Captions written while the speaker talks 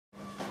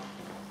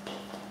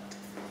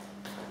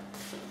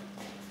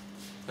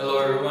Hello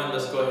everyone,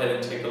 let's go ahead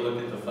and take a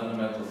look at the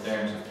fundamental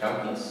theorems of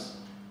calculus.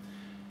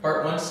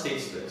 Part 1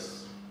 states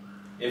this: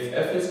 if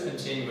f is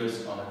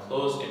continuous on a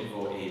closed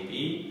interval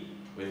ab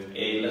with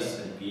a less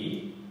than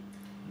b,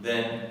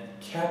 then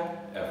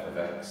cap f of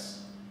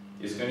x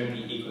is going to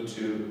be equal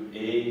to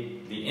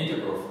the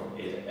integral from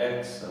a to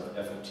x of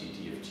f of t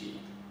d of t.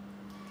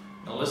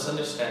 Now let's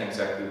understand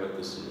exactly what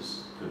this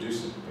is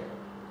producing here.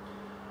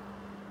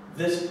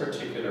 This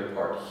particular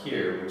part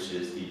here, which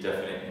is the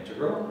definite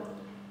integral,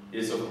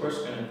 is of course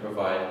going to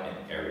provide an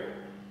area.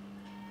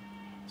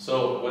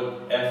 So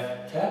what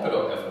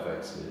capital F of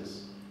x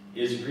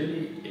is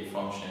really a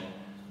function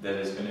that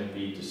is going to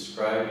be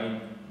describing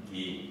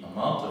the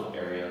amount of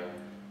area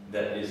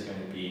that is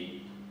going to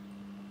be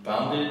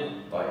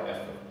bounded by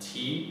f of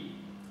t,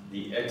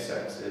 the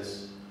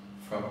x-axis,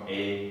 from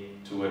a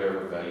to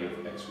whatever value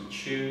of x we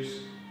choose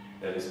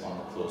that is on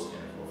the closed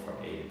interval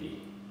from a to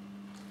b.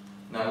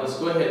 Now let's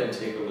go ahead and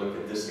take a look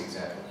at this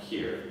example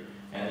here.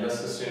 And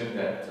let's assume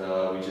that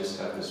we just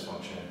have this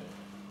function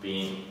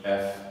being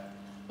f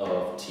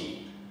of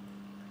t.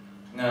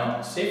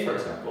 Now, say for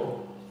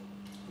example,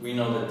 we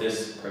know that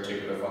this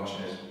particular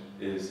function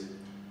is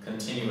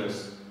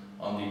continuous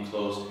on the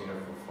closed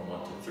interval from 1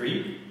 to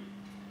 3.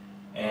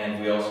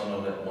 And we also know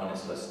that 1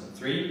 is less than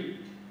 3.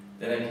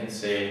 Then I can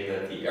say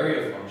that the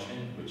area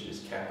function, which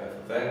is cap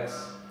f of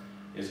x,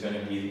 is going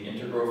to be the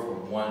integral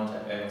from 1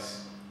 to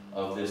x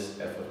of this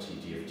f of t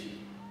d of t.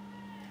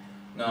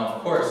 Now,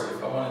 of course,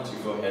 if I wanted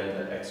to go ahead and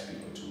let x be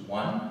equal to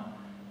 1,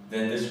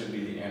 then this would be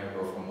the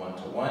integral from 1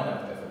 to 1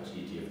 of f of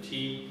t d of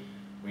t.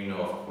 We know,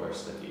 of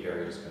course, that the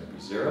area is going to be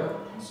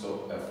 0, and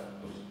so f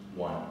of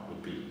 1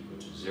 would be equal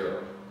to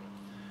 0.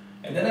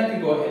 And then I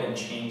can go ahead and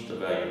change the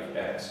value of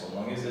x, so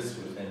long as it's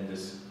within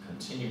this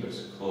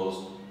continuous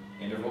closed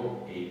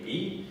interval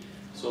ab.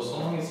 So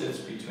long as it's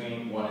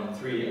between 1 and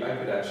 3, I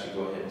could actually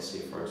go ahead and say,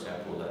 for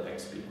example, let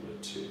x be equal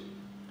to 2.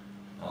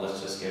 Now let's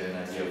just get an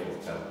idea of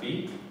what that would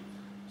be.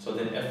 So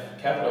then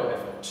capital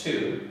F of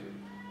 2,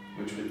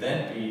 which would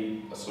then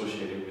be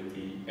associated with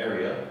the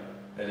area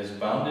that is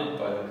bounded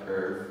by the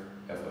curve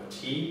f of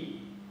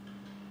t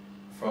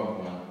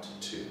from 1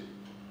 to 2.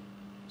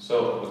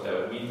 So what that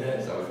would mean then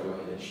is I would go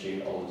ahead and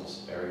shade all of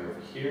this area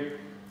over here,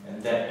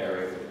 and that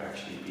area would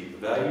actually be the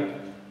value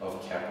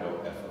of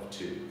capital F of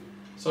 2.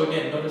 So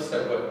again, notice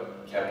that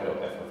what capital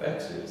F of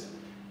x is,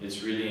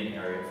 it's really an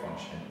area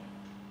function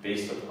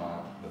based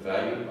upon the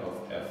value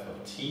of f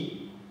of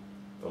t,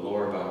 the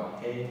lower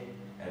bound a,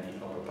 and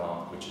the upper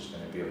bound, which is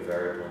going to be a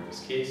variable in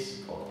this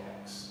case called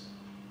x.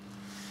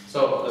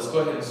 So let's go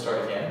ahead and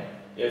start again.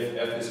 If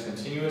f is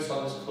continuous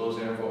on this closed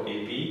interval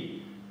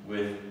ab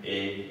with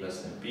a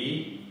less than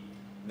b,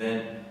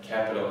 then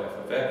capital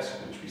F of x,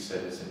 which we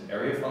said is an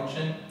area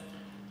function,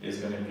 is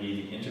going to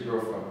be the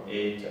integral from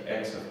a to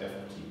x of f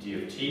of t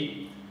d of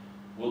t,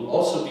 will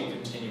also be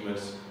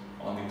continuous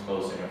on the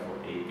closed interval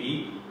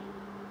ab,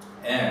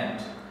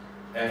 and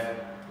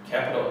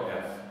capital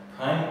F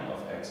prime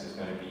of x is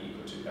going to be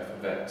equal to f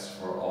of x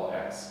for all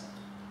x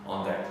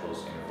on that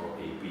closed interval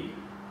ab.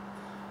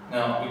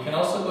 Now, we can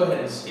also go ahead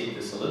and state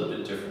this a little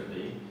bit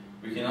differently.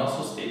 We can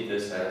also state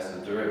this as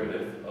the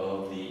derivative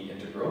of the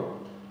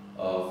integral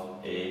of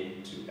a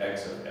to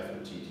x of f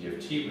of t d of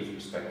t with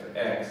respect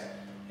to x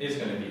is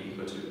going to be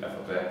equal to f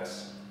of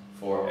x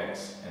for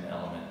x, an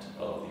element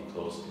of the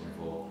closed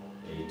interval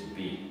a to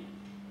b.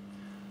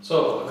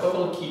 So, a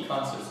couple of key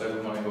concepts that we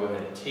want to go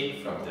ahead and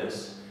take from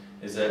this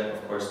is that,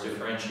 of course,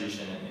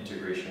 differentiation and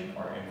integration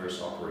are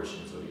inverse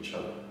operations of each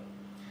other.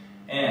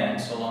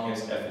 And so long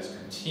as f is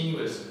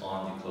continuous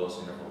on the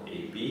closed interval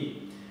ab,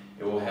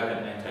 it will have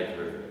an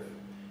antiderivative.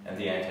 And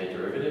the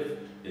antiderivative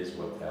is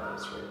what that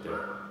is right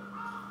there.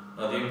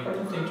 Now, the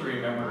important thing to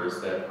remember is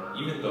that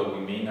even though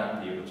we may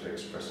not be able to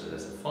express it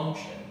as a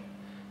function,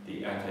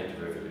 the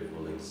antiderivative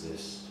will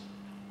exist.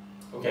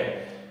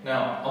 Okay,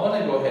 now I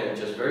want to go ahead and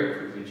just very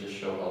quickly just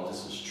show how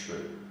this is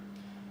true.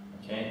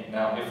 Okay,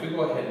 now if we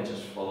go ahead and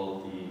just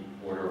follow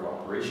the order of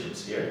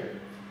operations here,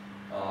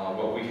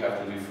 what we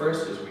have to do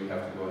first is we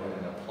have to go ahead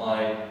and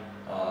apply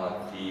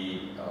the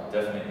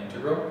definite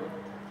integral.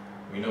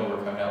 We know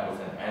we're coming out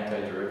with an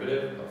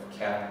antiderivative of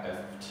cap f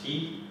of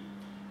t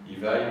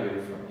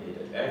evaluated from a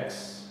to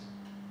x,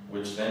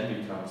 which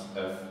then becomes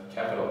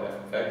capital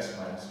F of x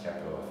minus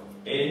capital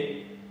F of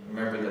a.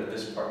 Remember that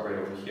this part right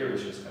over here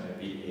is just going to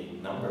be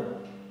a number.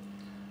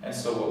 And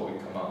so what we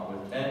come out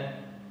with then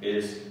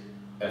is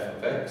f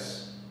of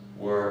x,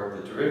 where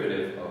the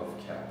derivative of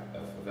cap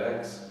f of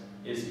x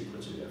is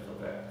equal to f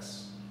of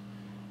x.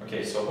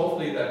 Okay, so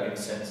hopefully that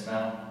makes sense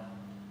now,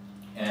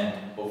 and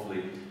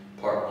hopefully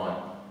part 1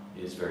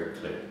 is very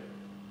clear.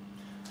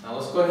 Now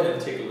let's go ahead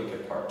and take a look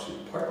at part 2.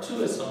 Part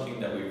 2 is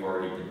something that we've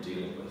already been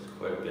dealing with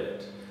quite a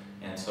bit,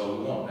 and so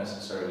we won't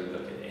necessarily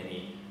look at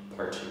any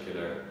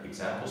particular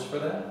examples for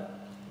that.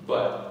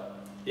 But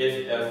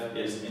if f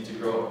is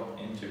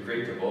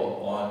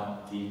integratable on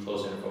the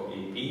closed interval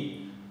ab,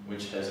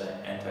 which has an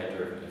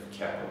antiderivative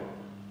capital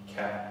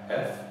cap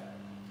f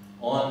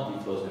on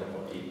the closed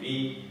interval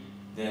ab,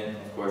 then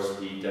of course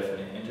the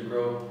definite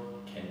integral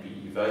can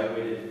be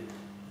evaluated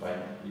by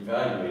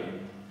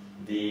evaluating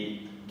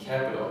the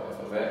capital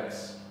f of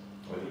x,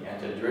 or the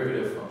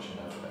antiderivative function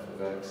of f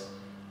of x,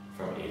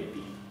 from a to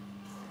b.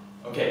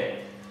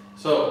 Okay,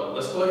 so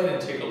let's go ahead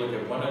and take a look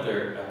at one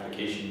other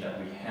application that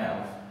we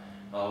have,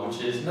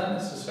 which is not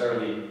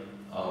necessarily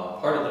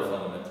part of the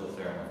fundamental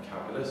theorem of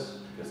calculus,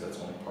 because that's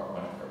only part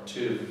 1 and part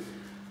 2,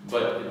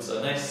 but it's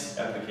a nice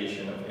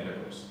application of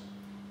integrals,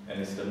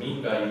 and it's the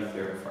mean value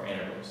theorem for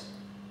integrals.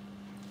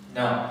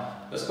 Now,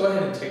 let's go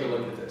ahead and take a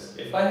look at this.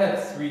 If I had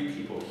 3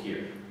 people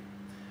here,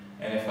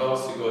 and if I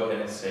was to go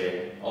ahead and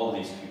say all of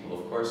these people,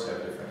 of course,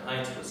 have different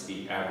heights, what's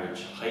the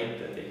average height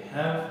that they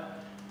have?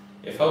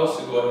 If I was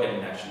to go ahead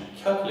and actually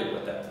calculate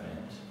what that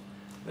meant,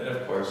 then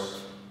of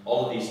course,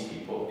 all of these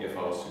people, if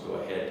I was to go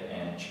ahead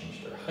and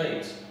change their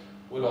height,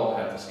 would all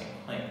have the same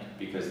height,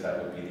 because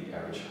that would be the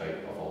average height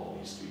of all of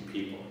these 3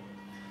 people.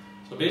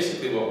 So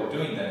basically what we're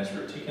doing then is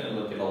we're taking a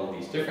look at all of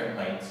these different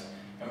heights,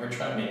 and we're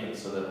trying to make it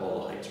so that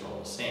all the heights are all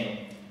the same,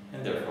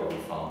 and therefore we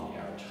found the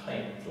average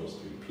height of those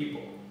 3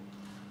 people.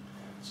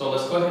 So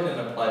let's go ahead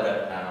and apply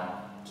that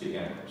now to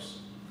integrals.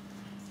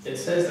 It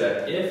says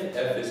that if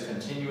f is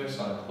continuous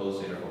on a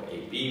closed interval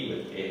ab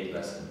with a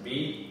less than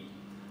b,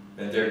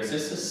 then there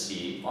exists a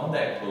c on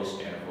that closed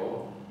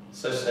interval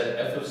such that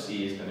f of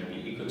c is going to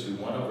be equal to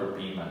 1 over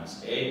b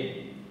minus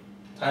a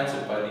times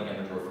it by the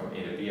integral from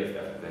a to b of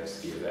f of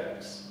x d of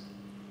x.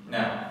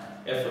 Now,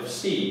 f of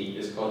c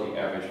is called the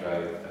average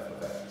value of f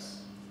of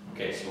x.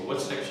 Okay, so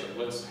what's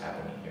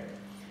happening here?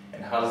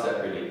 And how does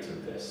that relate to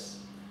this?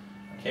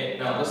 Okay,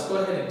 now let's go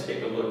ahead and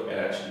take a look at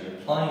actually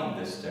applying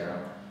this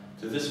theorem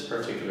to this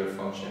particular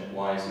function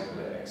y is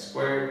equal to x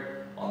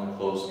squared on the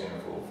closed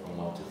interval from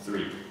 1 to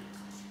 3.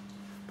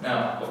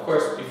 Now, of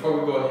course, before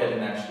we go ahead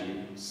and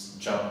actually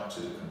jump to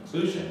the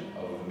conclusion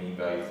of the mean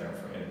value theorem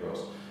for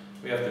integrals,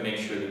 we have to make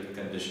sure that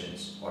the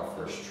conditions are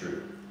first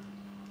true.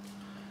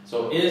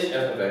 So is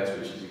f of x,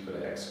 which is equal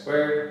to x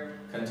squared,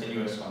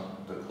 continuous on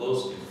the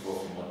closed interval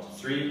from 1 to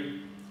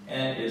 3,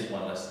 and is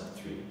 1 less than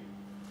 3?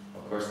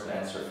 Of course, the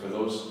answer for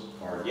those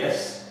are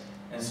yes,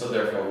 and so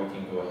therefore we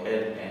can go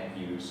ahead and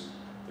use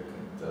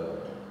the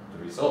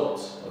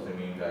results of the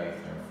mean value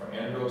theorem for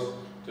integrals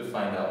to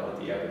find out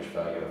what the average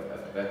value of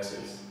f of x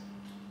is.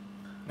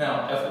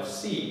 Now, f of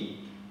c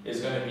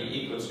is going to be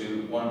equal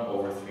to 1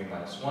 over 3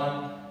 minus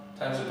 1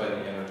 times it by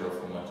the integral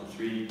from 1 to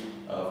 3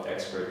 of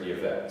x squared d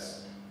of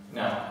x.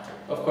 Now,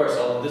 of course,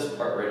 all of this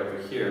part right over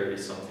here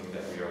is something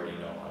that we already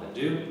know how to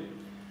do.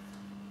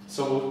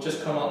 So we'll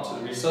just come out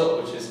to the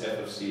result, which is f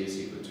of c is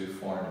equal to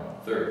 4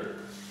 1/3.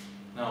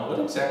 Now, what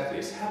exactly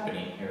is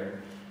happening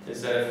here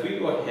is that if we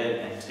go ahead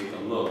and take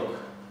a look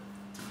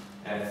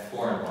at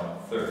 4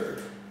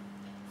 1/3,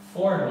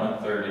 4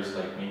 1/3 is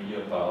like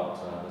maybe about,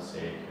 let's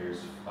say here's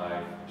 5,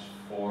 here's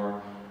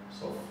 4,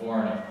 so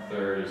 4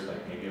 1/3 is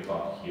like maybe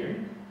about here.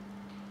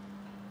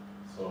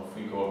 So if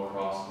we go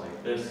across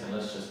like this, and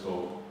let's just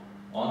go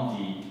on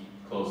the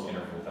closed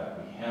interval that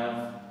we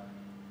have,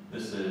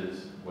 this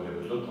is what it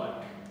would look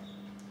like.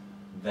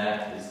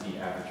 That is the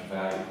average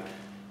value.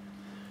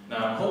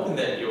 Now I'm hoping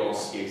that you all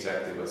see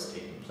exactly what's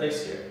taking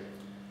place here.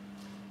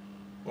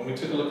 When we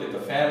took a look at the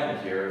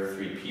family here of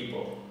 3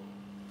 people,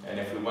 and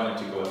if we wanted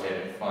to go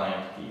ahead and find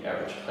the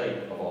average height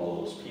of all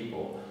of those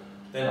people,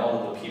 then all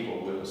of the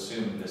people would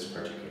assume this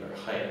particular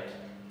height.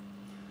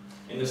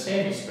 In the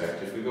same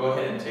respect, if we go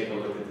ahead and take a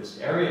look at this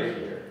area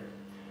here,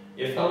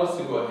 if I was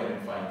to go ahead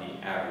and find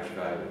the average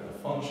value of the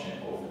function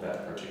over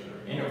that particular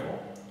interval,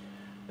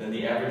 then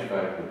the average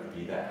value would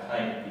be that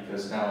height,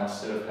 because now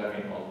instead of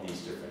having all of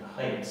these different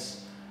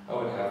heights, I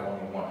would have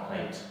only one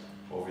height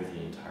over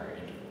the entire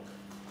interval.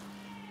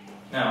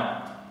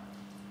 Now,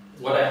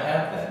 what I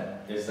have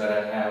then is that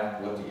I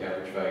have what the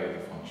average value of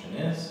the function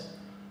is.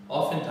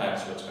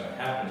 Oftentimes what's going to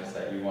happen is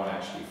that you want to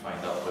actually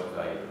find out what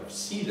value of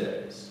c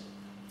that is.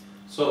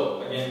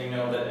 So again, we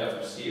know that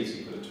f of c is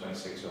equal to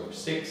 26 over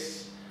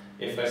 6.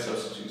 If I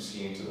substitute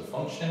c into the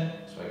function,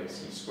 so I get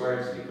c squared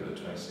is equal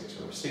to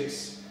 26 over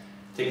 6.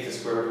 Take the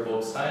square root of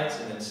both sides,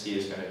 and then c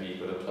is going to be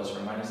equal to plus or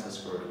minus the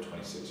square root of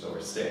 26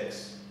 over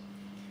 6.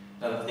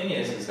 Now the thing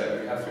is that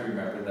we have to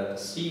remember that the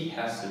c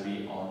has to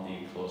be on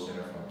the closed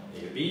interval from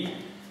a to b.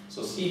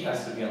 So c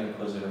has to be on the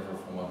closed interval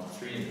from 1 to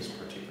 3 in this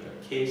particular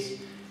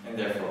case, and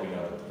therefore we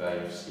know that the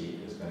value of c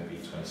is going to be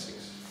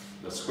 26,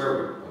 the square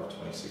root of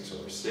 26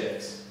 over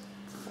 6.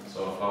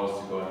 So if I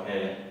was to go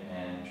ahead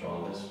and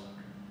draw this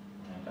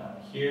line down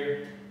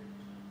here,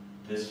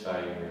 this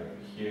value right over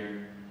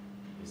here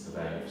is the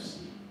value of c,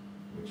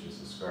 which is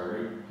the square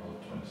root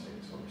of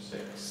 26 over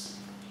 6.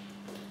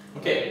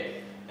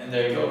 Okay, and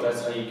there you go.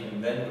 That's how you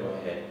can then go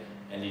ahead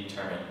and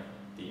determine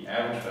the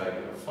average value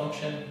of a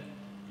function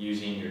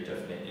using your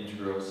definite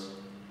integrals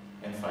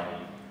and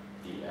finding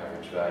the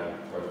average value,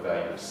 or the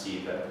value of c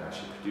that can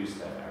actually produce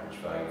that average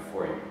value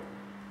for you.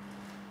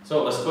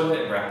 So let's go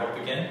ahead and wrap up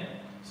again.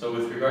 So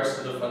with regards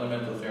to the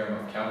fundamental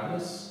theorem of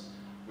calculus,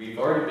 we've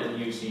already been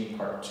using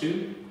part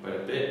 2 quite a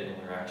bit, and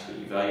we're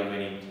actually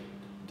evaluating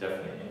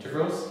definite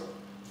integrals.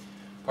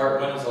 Part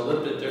 1 is a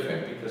little bit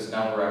different because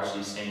now we're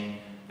actually saying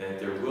that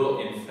there will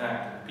in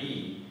fact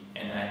be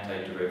an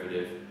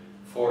antiderivative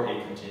for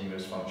a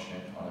continuous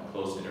function on a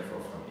closed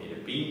interval from A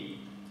to B,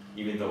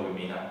 even though we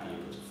may not be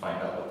able to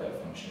find out what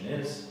that function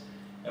is.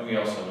 And we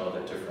also know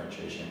that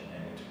differentiation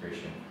and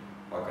integration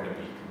are going to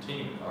be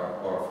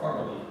or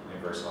formally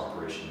inverse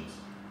operations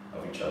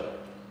of each other.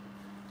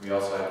 We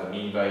also have the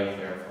mean value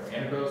theorem for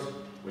integrals,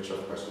 which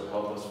of course will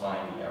help us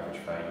find the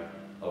average value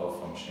of a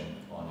function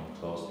on a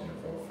closed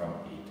interval from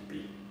A to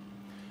B.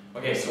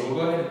 Okay, so we'll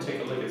go ahead and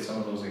take a look at some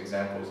of those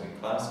examples in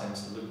class and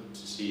to look to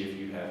see if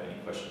you have any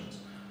questions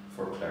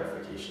for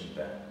clarification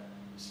then.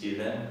 See you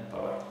then.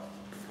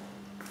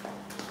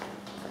 Bye-bye.